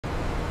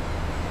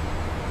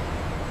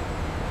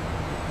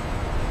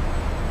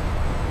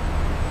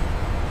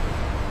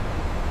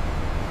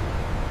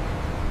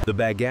The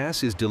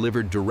bagasse is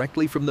delivered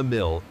directly from the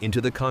mill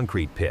into the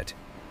concrete pit.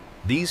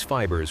 These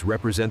fibers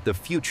represent the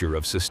future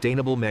of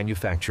sustainable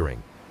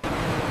manufacturing.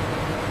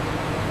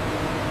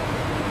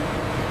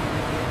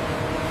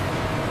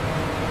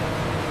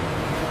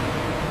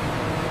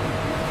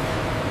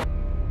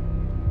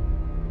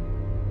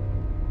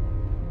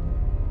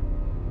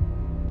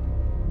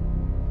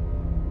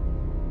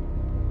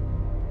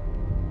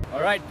 All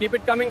right, keep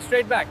it coming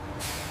straight back.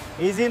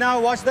 Easy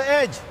now, watch the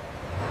edge.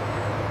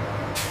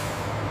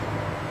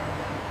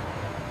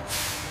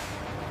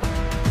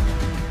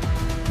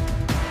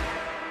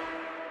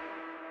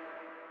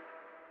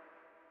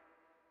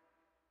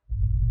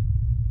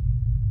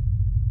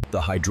 The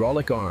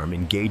hydraulic arm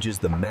engages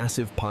the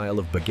massive pile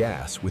of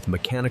bagasse with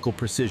mechanical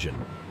precision,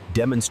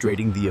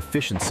 demonstrating the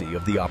efficiency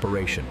of the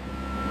operation.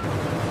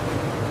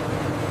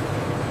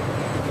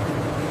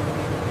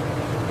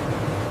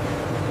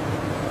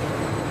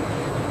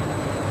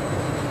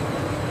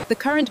 The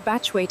current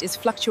batch weight is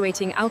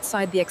fluctuating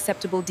outside the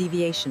acceptable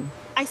deviation.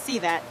 I see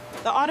that.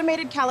 The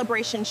automated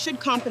calibration should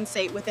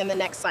compensate within the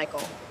next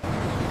cycle.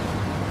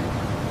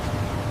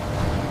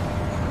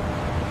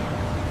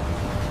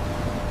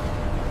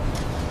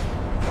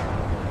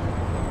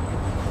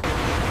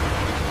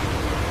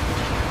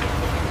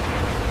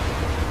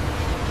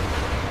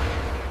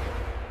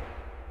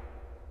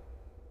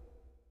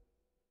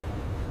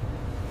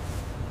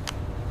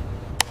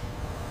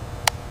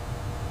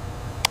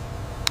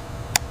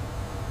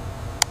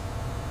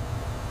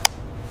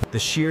 The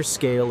sheer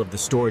scale of the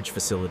storage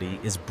facility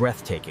is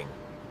breathtaking,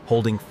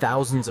 holding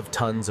thousands of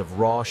tons of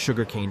raw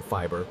sugarcane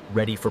fiber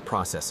ready for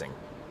processing.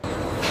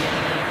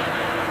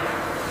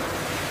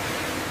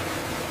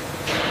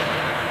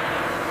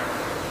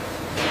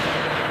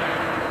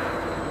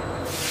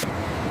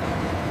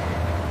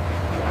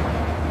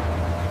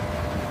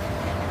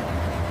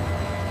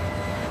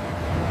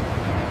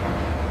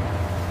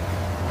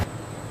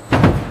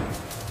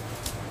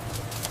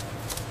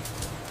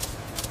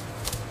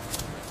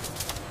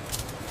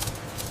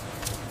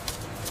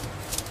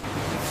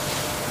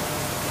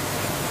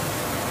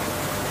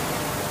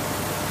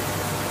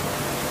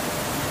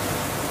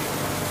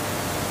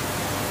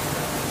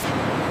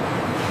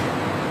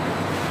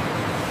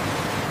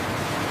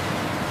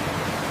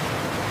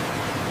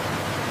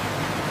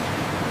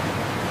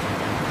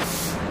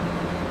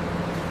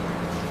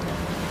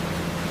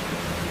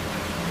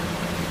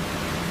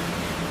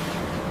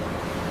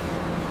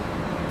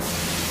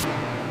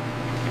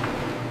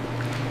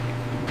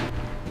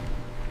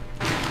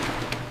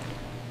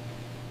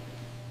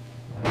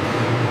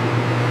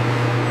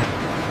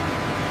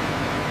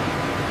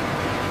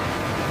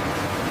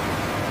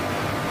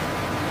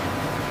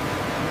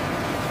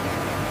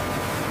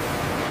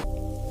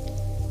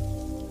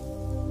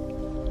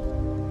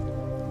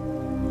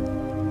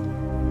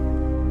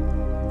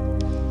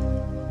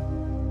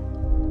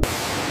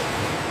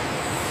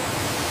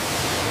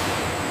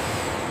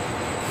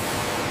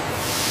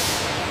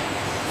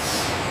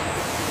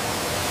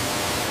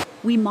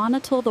 We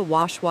monitor the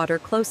wash water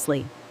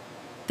closely.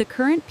 The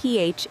current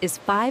pH is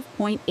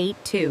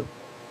 5.82.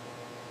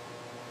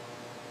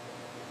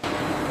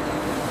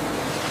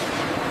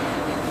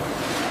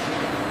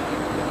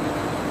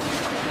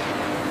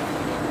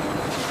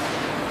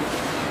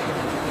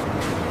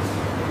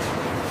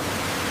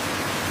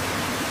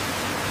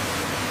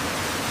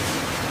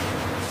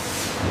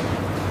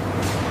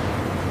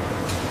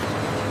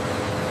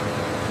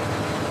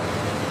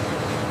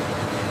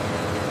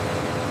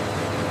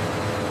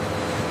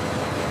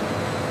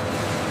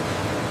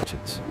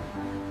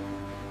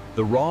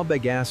 The raw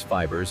bagasse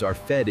fibers are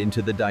fed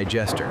into the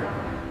digester.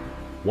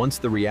 Once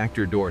the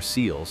reactor door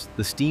seals,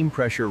 the steam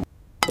pressure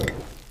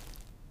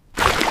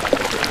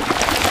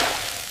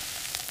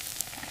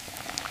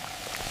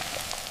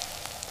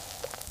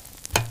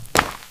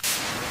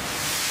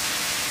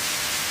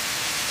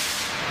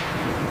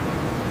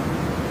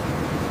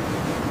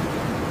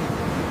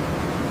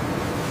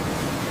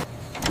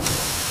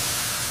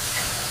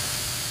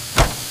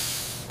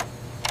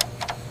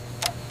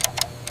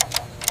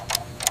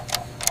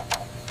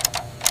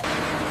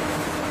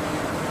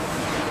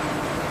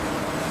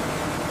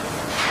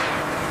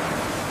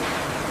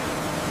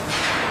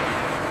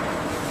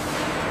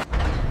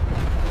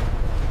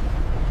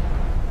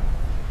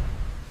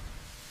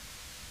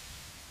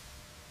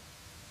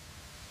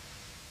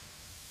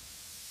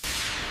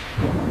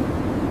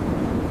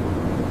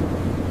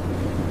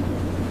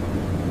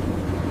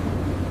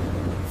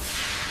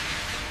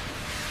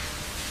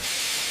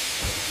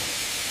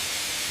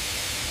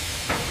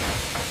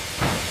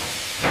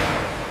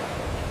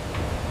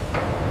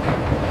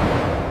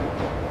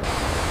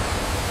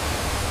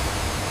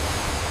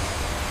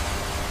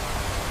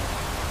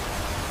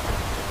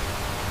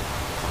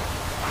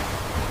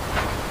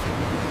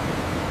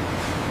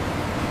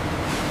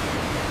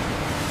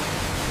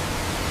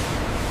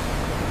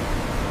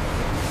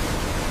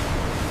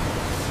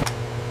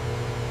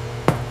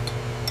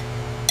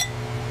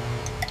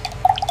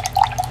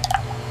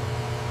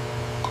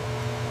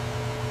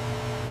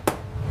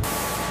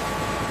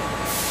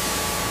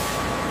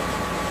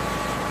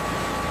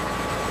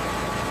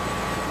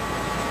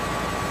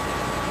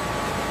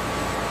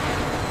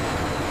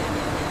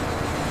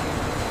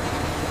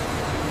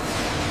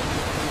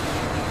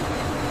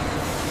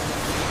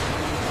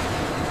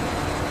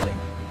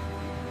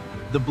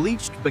The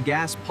bleached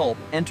bagasse pulp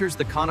enters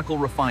the conical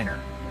refiner,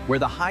 where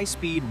the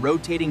high-speed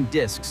rotating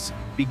discs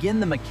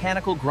begin the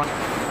mechanical grind.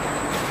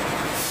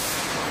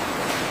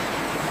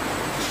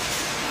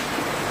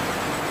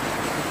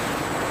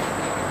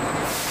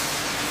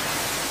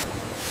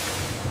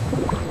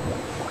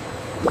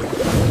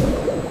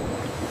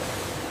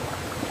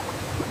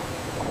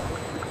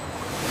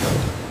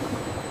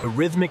 The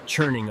rhythmic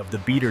churning of the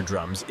beater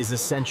drums is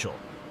essential,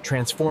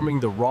 transforming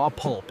the raw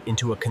pulp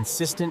into a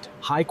consistent,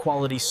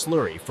 high-quality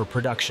slurry for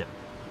production.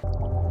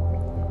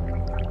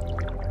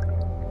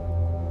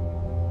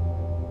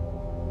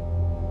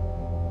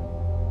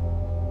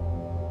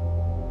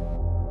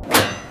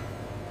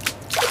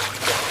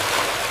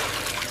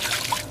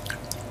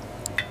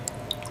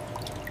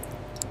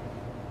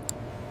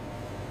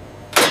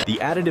 The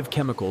additive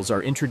chemicals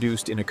are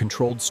introduced in a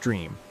controlled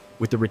stream,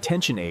 with the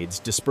retention aids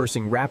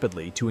dispersing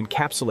rapidly to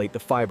encapsulate the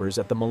fibers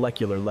at the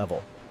molecular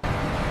level.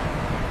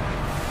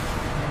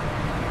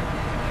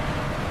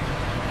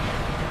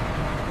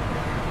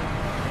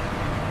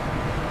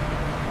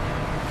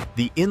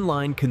 The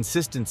inline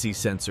consistency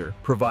sensor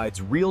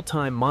provides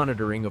real-time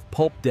monitoring of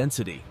pulp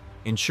density,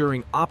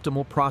 ensuring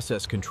optimal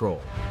process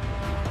control.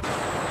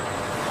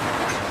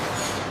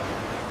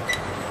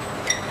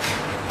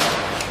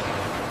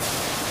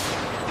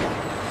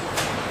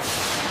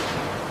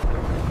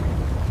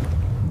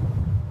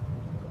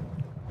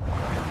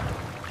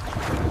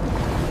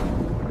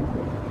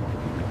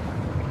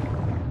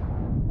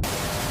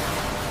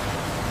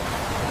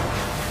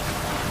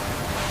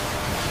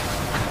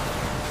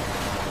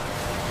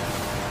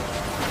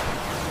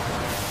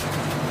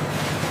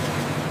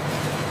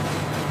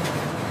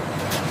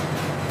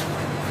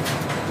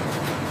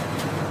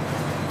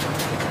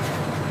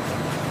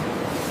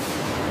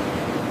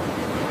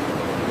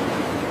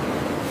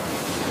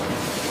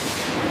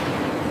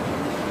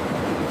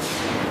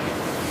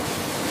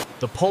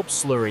 The pulp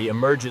slurry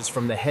emerges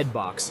from the head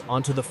box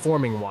onto the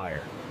forming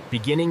wire,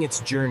 beginning its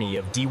journey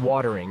of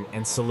dewatering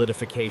and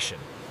solidification.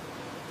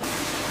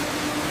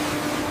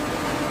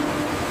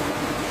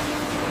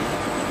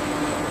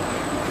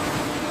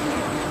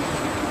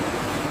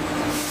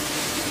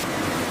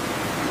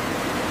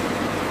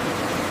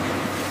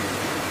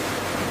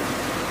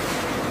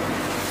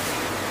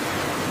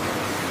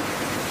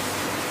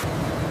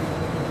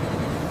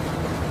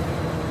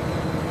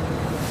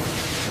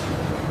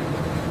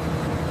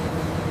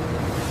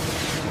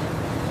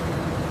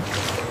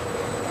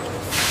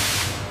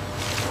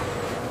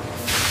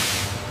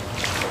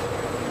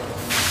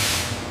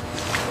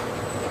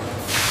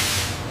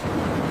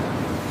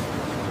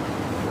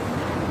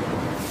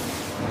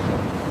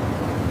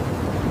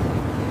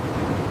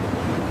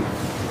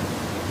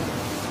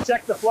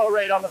 Check the flow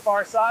rate on the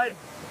far side.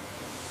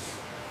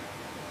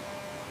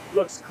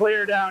 Looks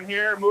clear down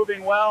here,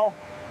 moving well.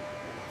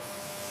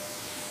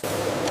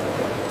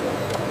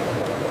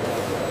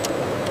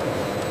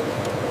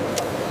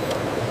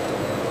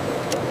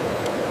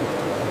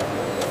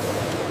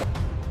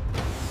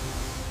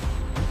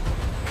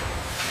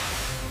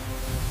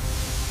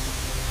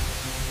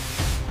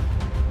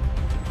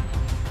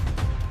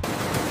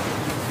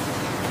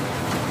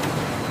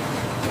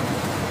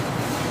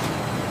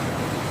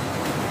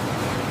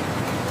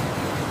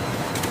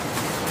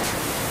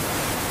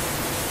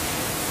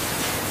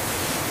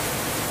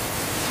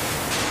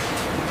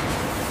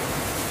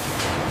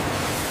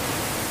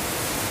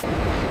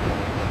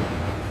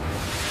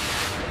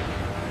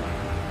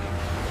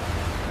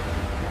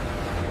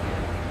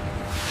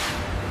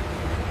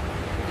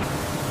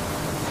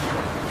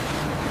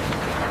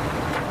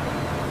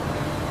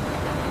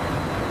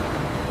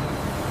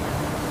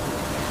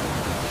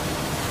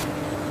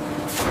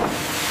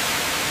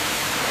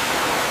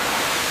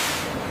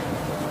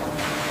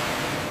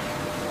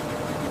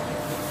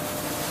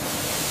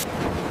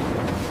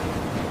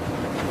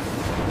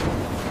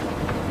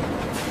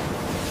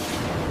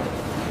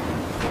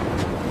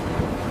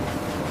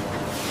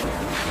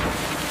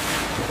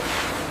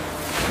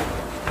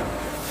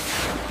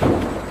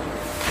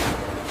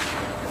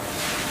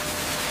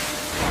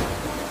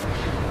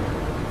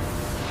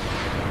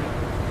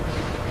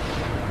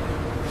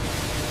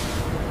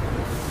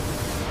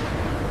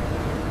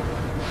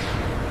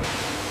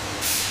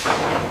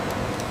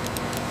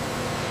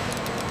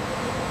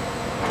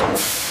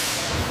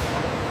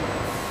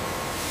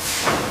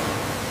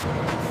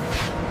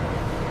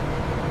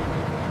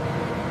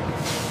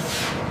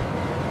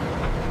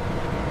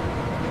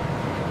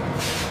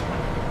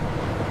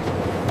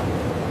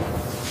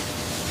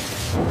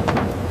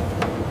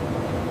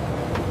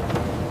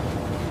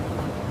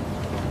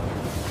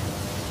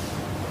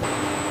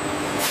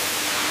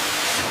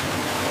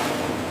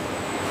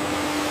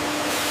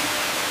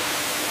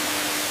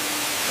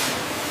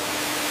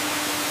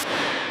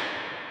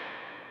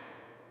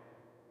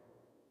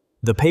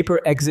 The paper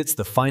exits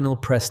the final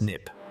press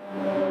nip.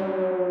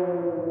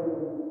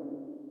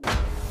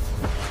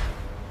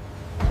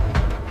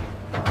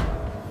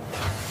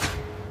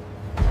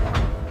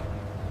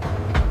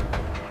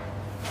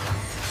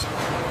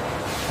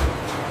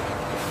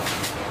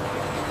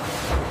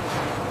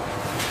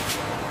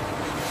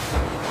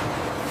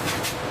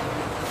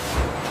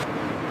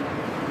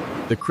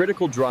 The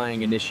critical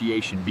drying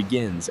initiation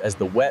begins as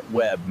the wet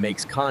web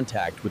makes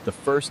contact with the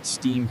first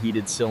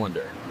steam-heated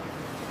cylinder.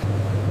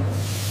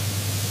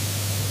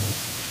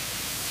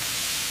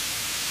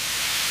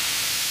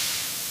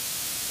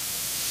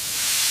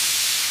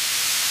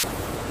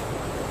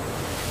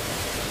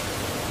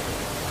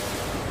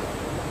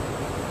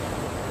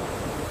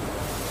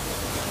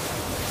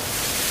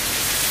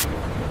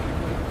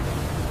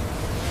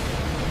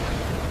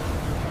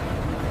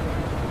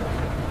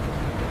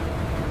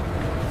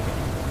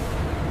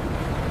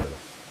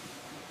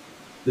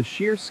 The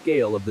sheer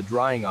scale of the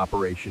drying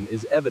operation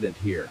is evident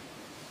here.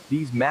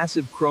 These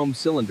massive chrome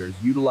cylinders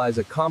utilize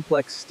a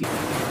complex steam.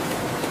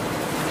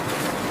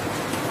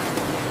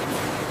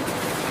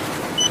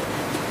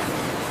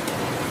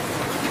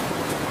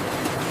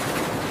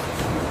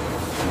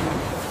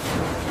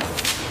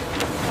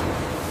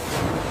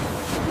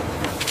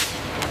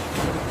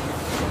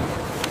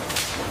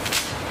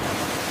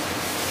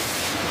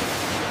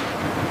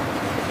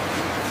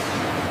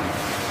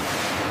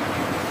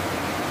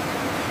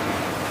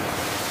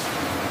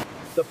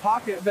 The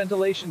pocket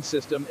ventilation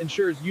system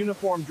ensures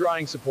uniform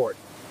drying support.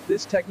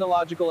 This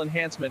technological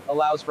enhancement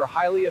allows for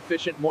highly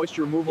efficient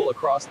moisture removal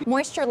across the...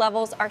 Moisture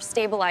levels are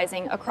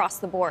stabilizing across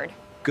the board.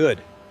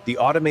 Good. The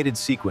automated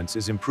sequence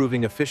is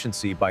improving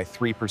efficiency by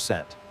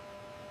 3%.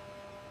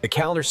 The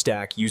calendar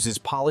stack uses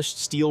polished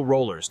steel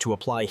rollers to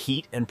apply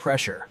heat and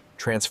pressure,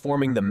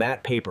 transforming the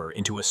matte paper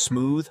into a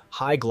smooth,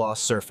 high-gloss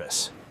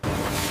surface.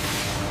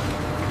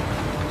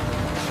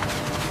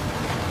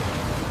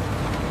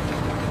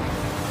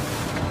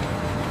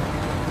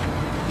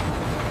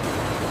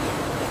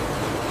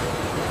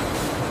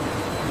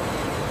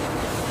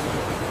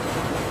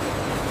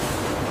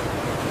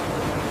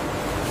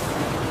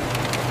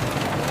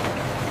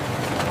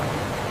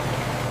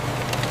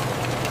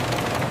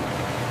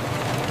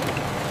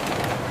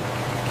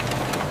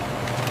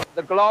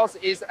 The gloss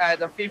is at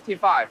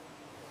 55.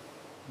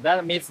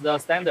 That meets the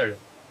standard.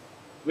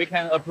 We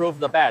can approve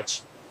the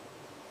batch.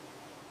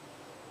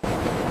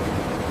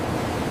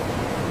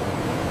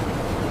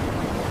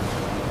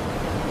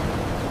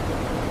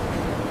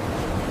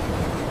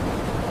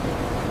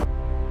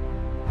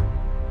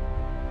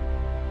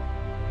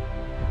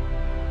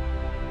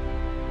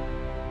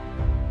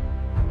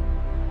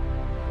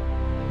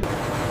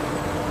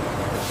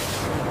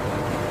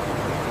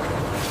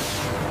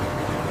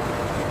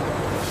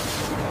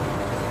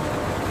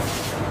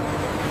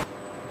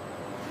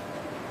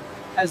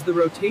 As the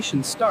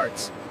rotation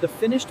starts, the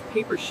finished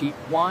paper sheet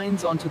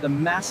winds onto the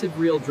massive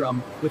reel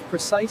drum with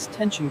precise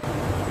tension.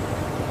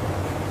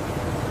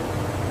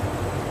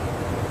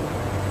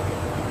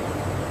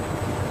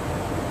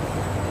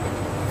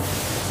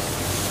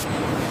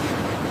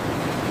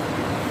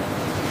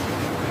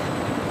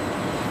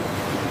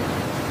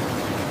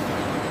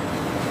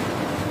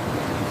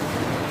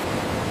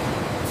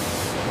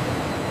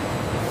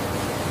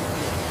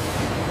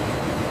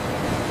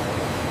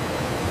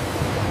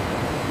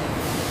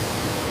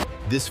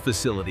 This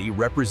facility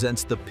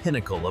represents the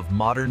pinnacle of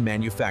modern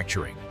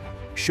manufacturing,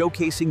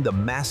 showcasing the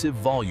massive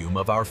volume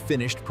of our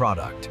finished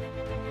product.